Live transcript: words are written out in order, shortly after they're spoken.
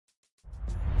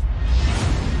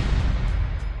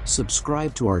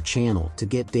Subscribe to our channel to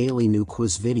get daily new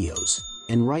quiz videos,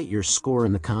 and write your score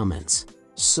in the comments.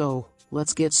 So,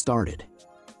 let's get started.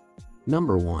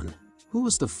 Number 1. Who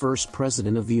was the first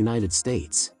President of the United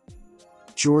States?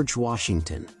 George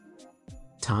Washington,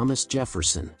 Thomas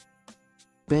Jefferson,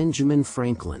 Benjamin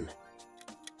Franklin.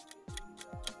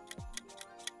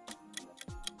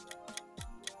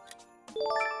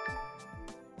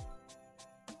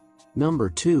 Number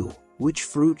 2. Which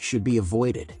fruit should be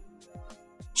avoided?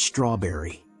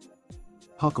 Strawberry,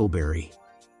 huckleberry,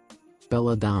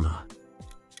 belladonna.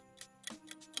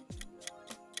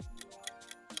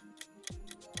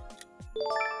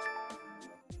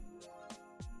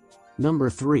 Number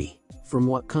 3. From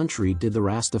what country did the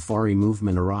Rastafari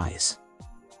movement arise?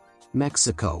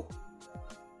 Mexico,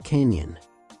 Kenyan,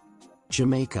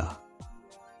 Jamaica,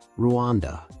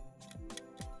 Rwanda.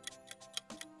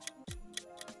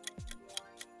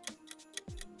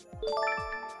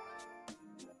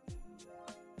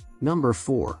 Number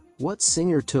 4. What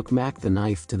singer took Mac the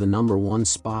Knife to the number 1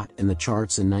 spot in the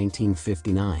charts in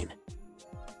 1959?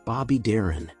 Bobby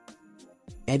Darin,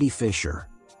 Eddie Fisher,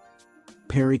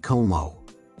 Perry Como.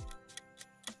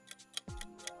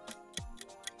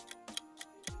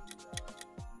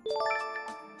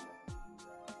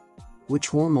 Which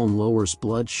hormone lowers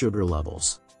blood sugar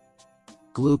levels?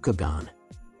 Glucagon,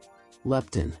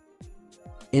 leptin,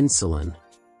 insulin.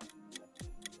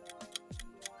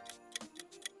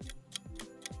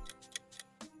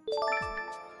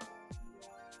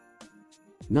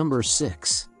 Number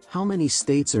 6. How many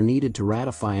states are needed to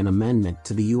ratify an amendment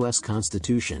to the U.S.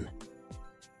 Constitution?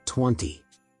 20,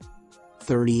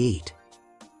 38,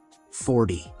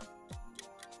 40.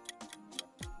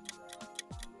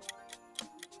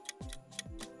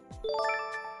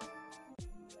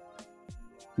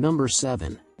 Number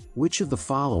 7. Which of the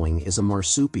following is a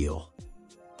marsupial?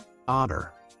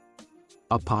 Otter,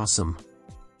 opossum,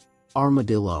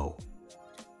 armadillo.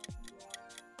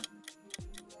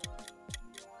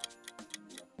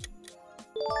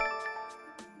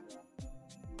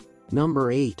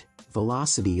 Number 8.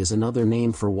 Velocity is another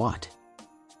name for what?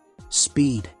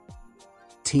 Speed,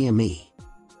 TME,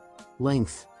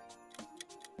 length.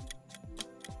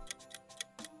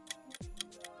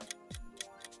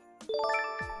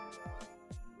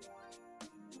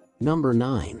 Number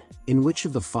 9. In which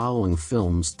of the following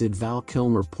films did Val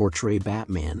Kilmer portray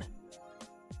Batman?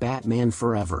 Batman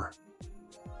Forever,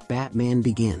 Batman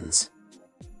Begins,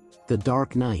 The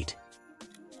Dark Knight.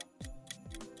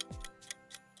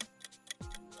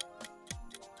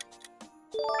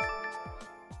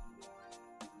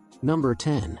 Number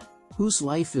 10. Whose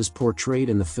life is portrayed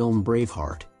in the film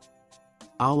Braveheart?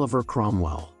 Oliver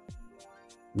Cromwell,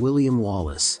 William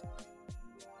Wallace,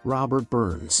 Robert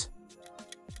Burns.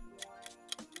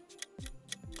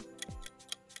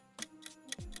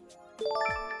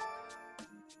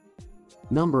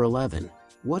 Number 11.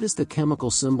 What is the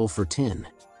chemical symbol for tin?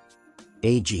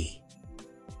 Ag,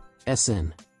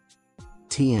 Sn,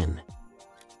 Tn.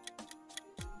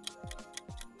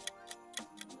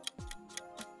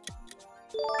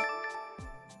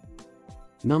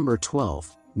 Number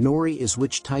 12. Nori is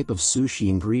which type of sushi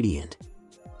ingredient?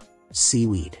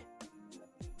 Seaweed,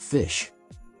 fish,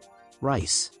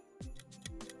 rice.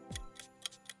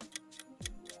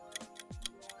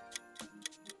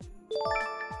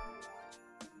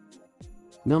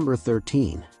 Number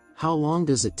 13. How long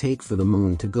does it take for the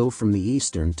moon to go from the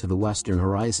eastern to the western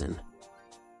horizon?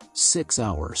 6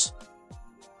 hours,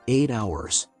 8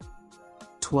 hours,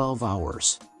 12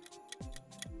 hours.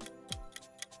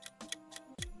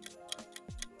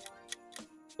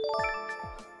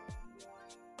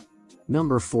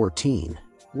 Number 14.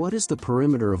 What is the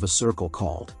perimeter of a circle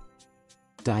called?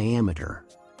 Diameter,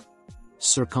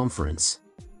 circumference,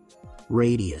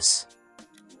 radius.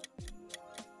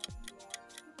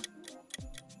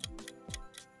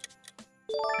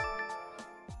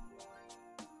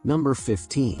 Number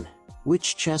 15.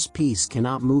 Which chess piece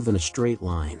cannot move in a straight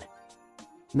line?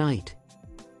 Knight,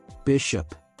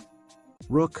 bishop,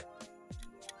 rook.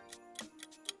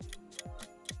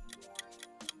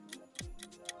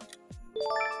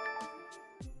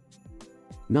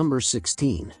 Number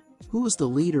 16. Who was the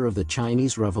leader of the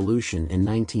Chinese Revolution in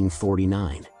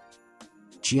 1949?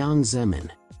 Jiang Zemin,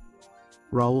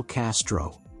 Raul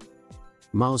Castro,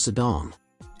 Mao Zedong.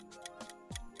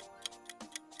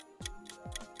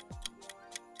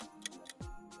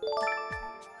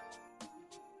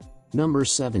 Number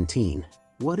 17.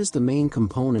 What is the main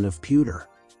component of pewter?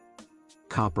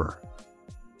 Copper,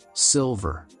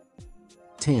 silver,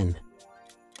 tin.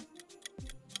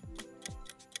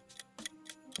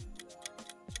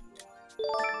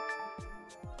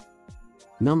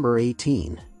 Number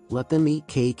 18. "Let them eat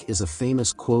cake" is a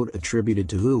famous quote attributed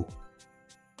to who?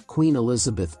 Queen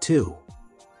Elizabeth II,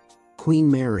 Queen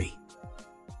Mary,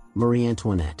 Marie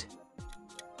Antoinette.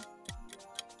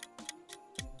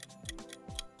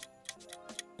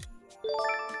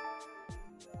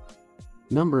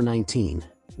 Number 19.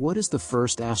 What is the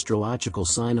first astrological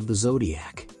sign of the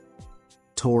zodiac?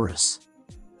 Taurus,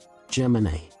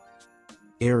 Gemini,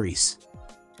 Aries.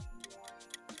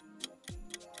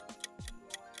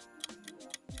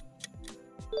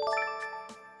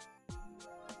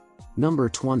 Number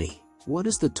 20. What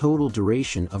is the total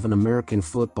duration of an American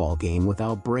football game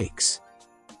without breaks?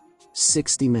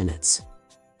 60 minutes,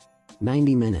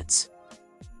 90 minutes,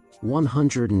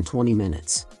 120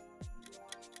 minutes.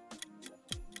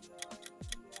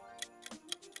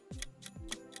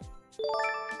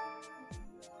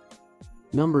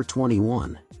 Number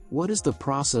 21. What is the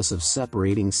process of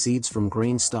separating seeds from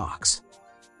grain stalks?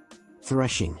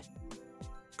 Threshing,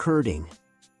 curding,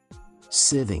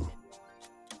 sieving.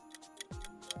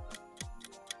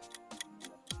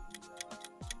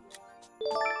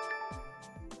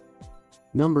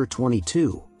 Number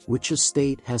 22. Which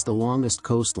state has the longest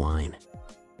coastline?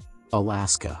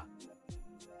 Alaska,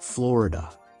 Florida,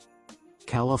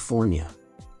 California.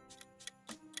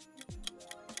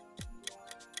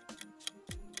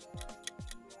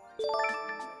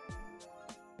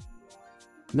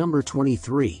 Number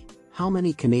 23. How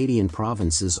many Canadian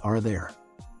provinces are there?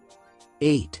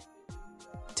 8,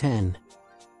 10,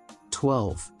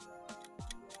 12.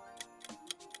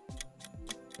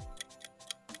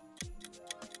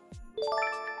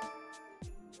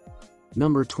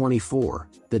 Number 24.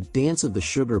 The Dance of the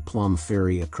Sugar Plum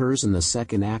Fairy occurs in the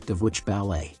second act of which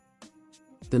ballet?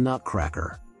 The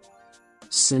Nutcracker,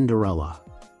 Cinderella,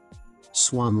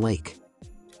 Swan Lake.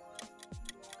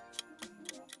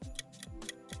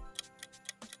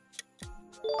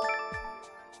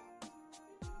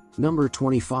 Number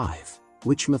 25.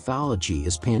 Which mythology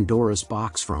is Pandora's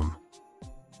box from?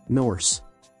 Norse,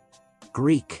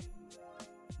 Greek,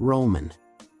 Roman.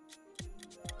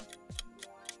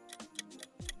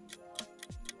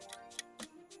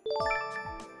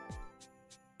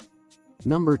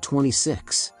 Number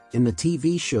 26. In the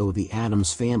TV show The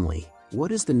Addams Family,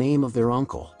 what is the name of their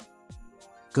uncle?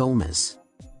 Gomez,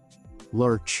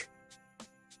 Lurch,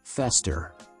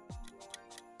 Fester.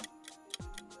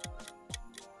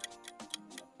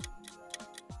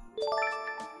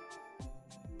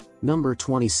 Number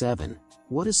 27.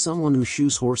 What is someone who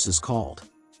shoes horses called?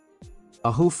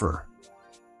 A hoofer,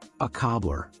 a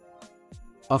cobbler,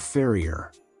 a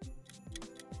farrier.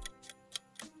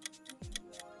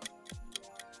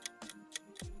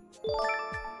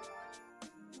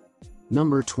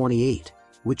 Number 28.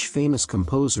 Which famous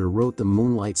composer wrote the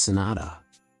Moonlight Sonata?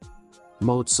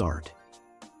 Mozart,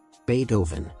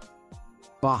 Beethoven,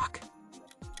 Bach.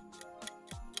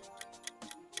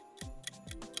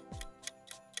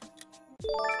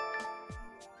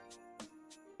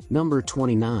 Number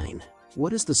 29.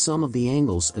 What is the sum of the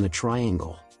angles in a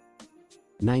triangle?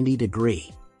 90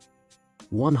 degree,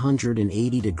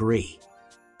 180 degree,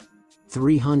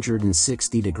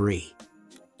 360 degree.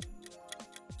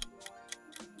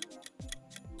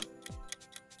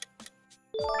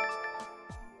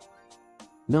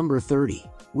 Number 30.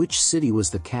 Which city was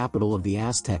the capital of the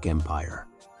Aztec Empire?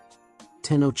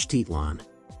 Tenochtitlan,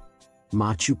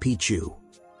 Machu Picchu,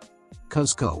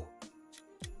 Cuzco.